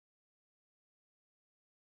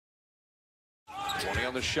20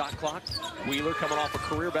 on the shot clock. Wheeler coming off a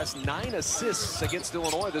career-best 9 assists against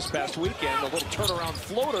Illinois this past weekend. A little turnaround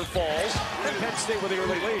floater falls, and Penn State with the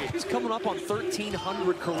early lead. He's coming up on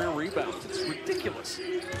 1,300 career rebounds. It's ridiculous.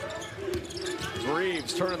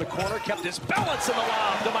 Reeves turning the corner, kept his balance in the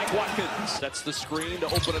lob to Mike Watkins. That's the screen to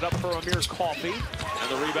open it up for Amir Coffey,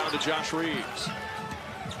 and the rebound to Josh Reeves.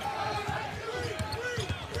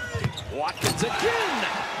 Watkins again,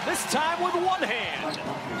 this time with one hand.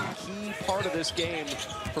 Key part of this game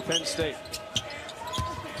for Penn State.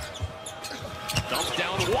 Dump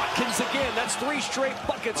down Watkins again. That's 3 straight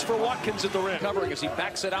buckets for Watkins at the rim. Covering as he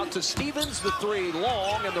backs it out to Stevens. The 3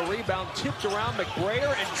 long, and the rebound tipped around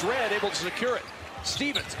McBrayer, and Dredd able to secure it.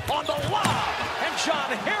 Stevens on the lob, and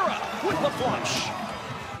John Hara with the flush.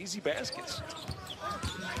 Easy baskets.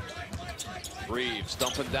 Reeves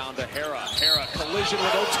dumping down to Hara. Hara collision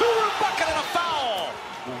with O'Toole, bucket and a foul.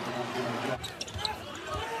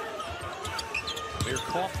 Amir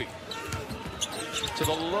Coffey to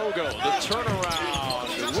the logo. The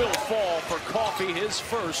turnaround will fall for Coffey, his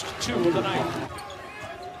first 2 of the night.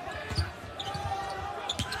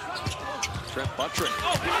 Trent Buttrick.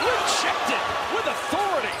 Oh, rejected with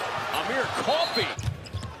authority. Amir Coffey.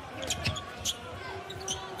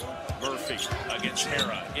 Murphy against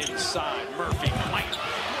Hara inside. Murphy might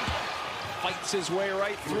fights his way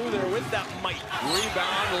right through there with that might.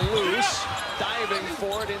 Rebound loose. Diving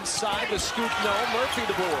for it inside. The scoop no. Murphy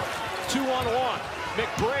the board. 2-on-1.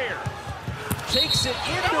 McBrayer takes it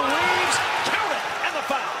into Reeves. Count it, and the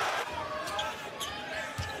foul.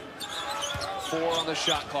 4 on the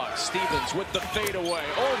shot clock. Stevens with the fadeaway.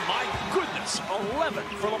 Oh my goodness. 11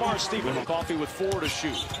 for Lamar Stevens. Coffey with 4 to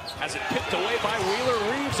shoot. Has it picked away by Wheeler.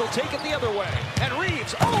 Reeves will take it the other way. And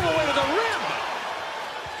Reeves all the way to the rim.